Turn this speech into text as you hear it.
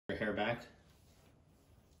hair back.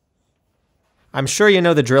 I'm sure you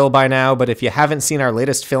know the drill by now, but if you haven't seen our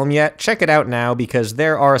latest film yet, check it out now because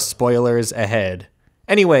there are spoilers ahead.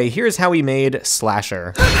 Anyway, here's how we made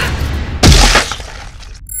Slasher.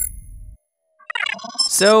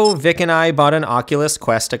 So, Vic and I bought an Oculus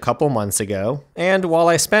Quest a couple months ago, and while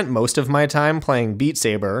I spent most of my time playing Beat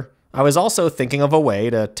Saber, I was also thinking of a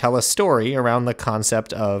way to tell a story around the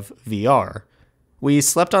concept of VR. We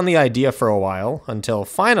slept on the idea for a while, until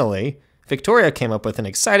finally, Victoria came up with an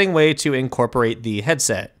exciting way to incorporate the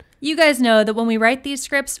headset. You guys know that when we write these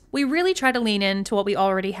scripts, we really try to lean into what we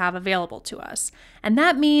already have available to us. And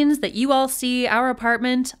that means that you all see our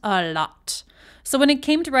apartment a lot. So when it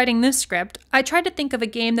came to writing this script, I tried to think of a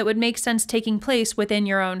game that would make sense taking place within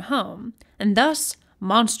your own home. And thus,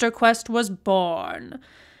 Monster Quest was born.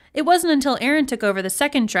 It wasn't until Aaron took over the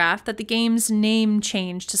second draft that the game's name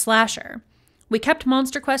changed to Slasher. We kept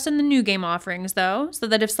Monster Quest in the new game offerings, though, so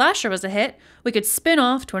that if Slasher was a hit, we could spin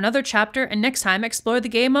off to another chapter and next time explore the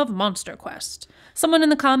game of Monster Quest. Someone in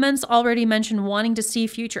the comments already mentioned wanting to see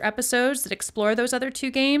future episodes that explore those other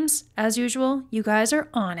two games. As usual, you guys are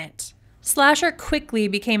on it. Slasher quickly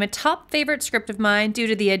became a top favorite script of mine due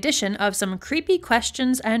to the addition of some creepy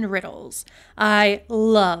questions and riddles. I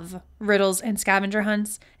love riddles and scavenger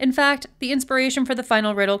hunts. In fact, the inspiration for the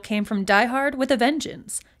final riddle came from Die Hard with a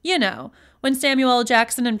Vengeance. You know, when Samuel L.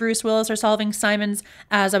 Jackson and Bruce Willis are solving Simon's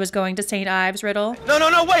 "As I was going to St. Ives" riddle. No,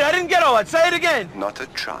 wait, I didn't get all that. Say it again. Not a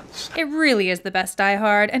chance. It really is the best Die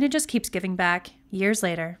Hard, and it just keeps giving back, years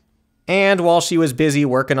later. And while she was busy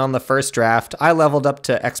working on the first draft, I leveled up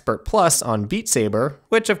to Expert Plus on Beat Saber,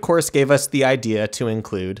 which of course gave us the idea to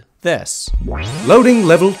include this. Loading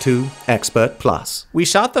Level 2 Expert Plus. We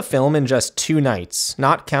shot the film in just 2 nights,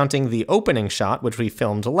 not counting the opening shot which we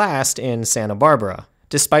filmed last in Santa Barbara.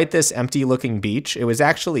 Despite this empty-looking beach, it was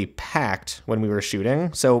actually packed when we were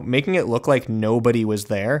shooting, so making it look like nobody was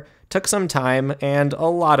there took some time and a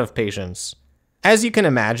lot of patience. As you can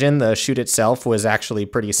imagine, the shoot itself was actually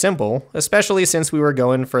pretty simple, especially since we were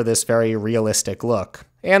going for this very realistic look,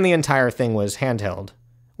 and the entire thing was handheld.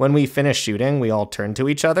 When we finished shooting, we all turned to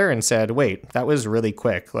each other and said, wait, that was really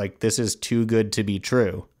quick, like this is too good to be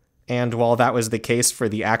true. And while that was the case for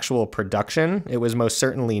the actual production, it was most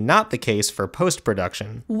certainly not the case for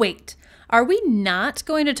post-production. Wait, are we not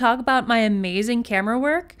going to talk about my amazing camera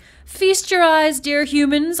work? Feast your eyes, dear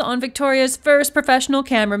humans, on Victoria's first professional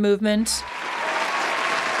camera movement.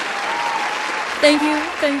 Thank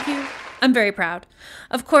you. I'm very proud.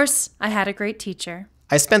 Of course, I had a great teacher.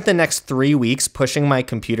 I spent the next 3 weeks pushing my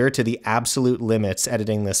computer to the absolute limits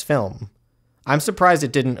editing this film. I'm surprised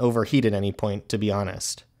it didn't overheat at any point, to be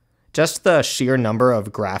honest. Just the sheer number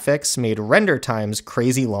of graphics made render times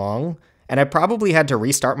crazy long, and I probably had to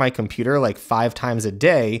restart my computer like 5 times a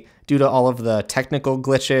day due to all of the technical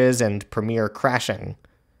glitches and Premiere crashing.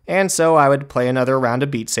 And so I would play another round of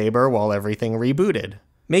Beat Saber while everything rebooted.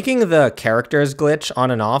 Making the characters glitch on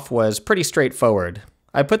and off was pretty straightforward.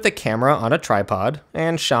 I put the camera on a tripod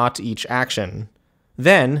and shot each action.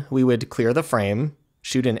 Then we would clear the frame,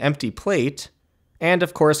 shoot an empty plate, and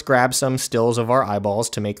of course grab some stills of our eyeballs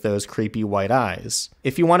to make those creepy white eyes.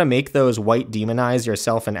 If you want to make those white demon eyes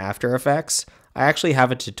yourself in After Effects, I actually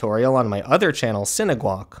have a tutorial on my other channel,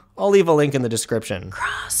 Cineguac. I'll leave a link in the description.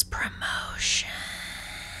 Cross-promotion.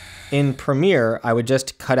 In Premiere, I would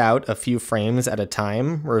just cut out a few frames at a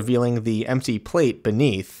time, revealing the empty plate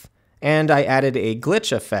beneath, and I added a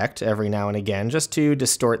glitch effect every now and again just to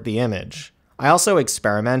distort the image. I also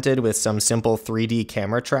experimented with some simple 3D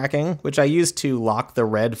camera tracking, which I used to lock the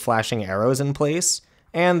red flashing arrows in place,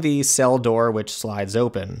 and the cell door which slides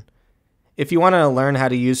open. If you want to learn how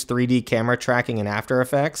to use 3D camera tracking in After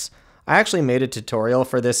Effects, I actually made a tutorial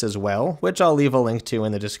for this as well, which I'll leave a link to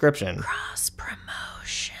in the description.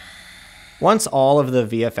 Cross-promotion. Once all of the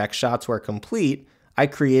VFX shots were complete, I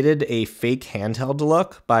created a fake handheld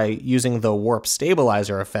look by using the warp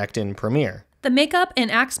stabilizer effect in Premiere. The makeup and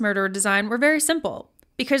Axe Murderer design were very simple.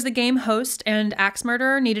 Because the game host and Axe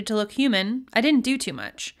Murderer needed to look human, I didn't do too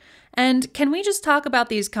much. And can we just talk about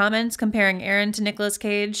these comments comparing Aaron to Nicolas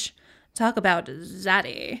Cage? Talk about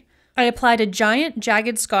zaddy. I applied a giant,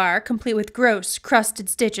 jagged scar, complete with gross, crusted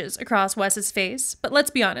stitches across Wes's face. But let's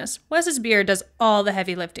be honest, Wes's beard does all the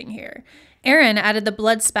heavy lifting here. Aaron added the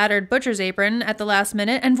blood-spattered butcher's apron at the last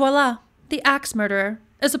minute, and voila, the Axe Murderer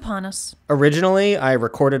is upon us. Originally, I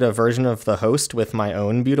recorded a version of the host with my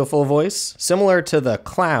own beautiful voice, similar to the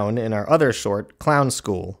clown in our other short, Clown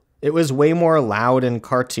School. It was way more loud and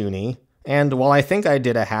cartoony, and while I think I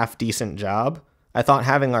did a half-decent job, I thought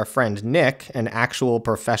having our friend Nick, an actual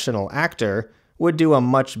professional actor, would do a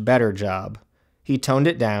much better job. He toned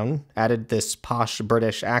it down, added this posh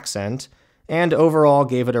British accent, and overall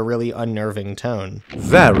gave it a really unnerving tone.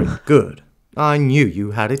 Very good. I knew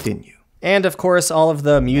you had it in you. And of course, all of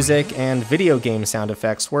the music and video game sound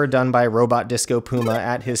effects were done by Robot Disco Puma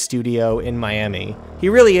at his studio in Miami. He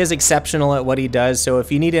really is exceptional at what he does, so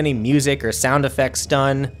if you need any music or sound effects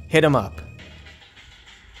done, hit him up.